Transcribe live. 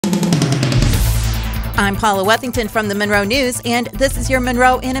I'm Paula Wethington from the Monroe News, and this is your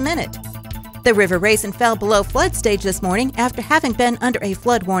Monroe in a Minute. The River Raisin fell below flood stage this morning after having been under a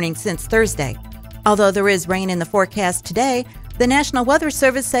flood warning since Thursday. Although there is rain in the forecast today, the National Weather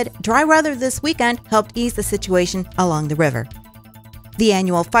Service said dry weather this weekend helped ease the situation along the river. The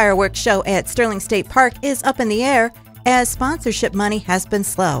annual fireworks show at Sterling State Park is up in the air as sponsorship money has been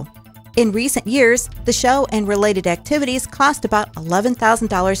slow. In recent years, the show and related activities cost about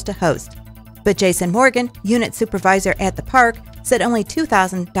 $11,000 to host. But Jason Morgan, unit supervisor at the park, said only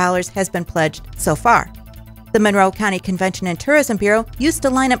 $2,000 has been pledged so far. The Monroe County Convention and Tourism Bureau used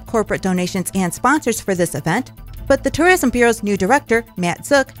to line up corporate donations and sponsors for this event, but the Tourism Bureau's new director, Matt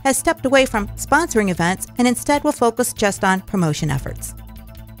Zook, has stepped away from sponsoring events and instead will focus just on promotion efforts.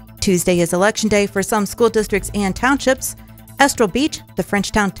 Tuesday is Election Day for some school districts and townships. Estral Beach, the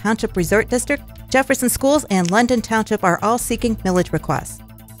Frenchtown Township Resort District, Jefferson Schools, and London Township are all seeking millage requests.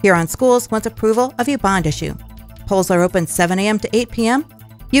 Huron Schools wants approval of a bond issue. Polls are open 7 a.m. to 8 p.m.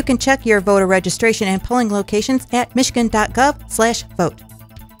 You can check your voter registration and polling locations at michigan.gov/vote.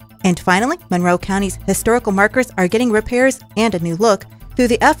 And finally, Monroe County's historical markers are getting repairs and a new look through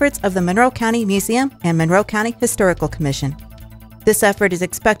the efforts of the Monroe County Museum and Monroe County Historical Commission. This effort is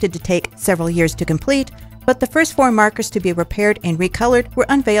expected to take several years to complete, but the first 4 markers to be repaired and recolored were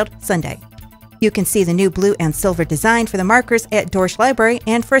unveiled Sunday. You can see the new blue and silver design for the markers at Dorsch Library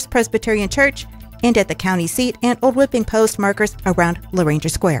and First Presbyterian Church, and at the county seat and Old Whipping Post markers around LaRanger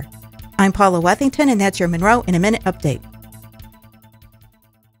Square. I'm Paula Wethington, and that's your Monroe in a Minute update.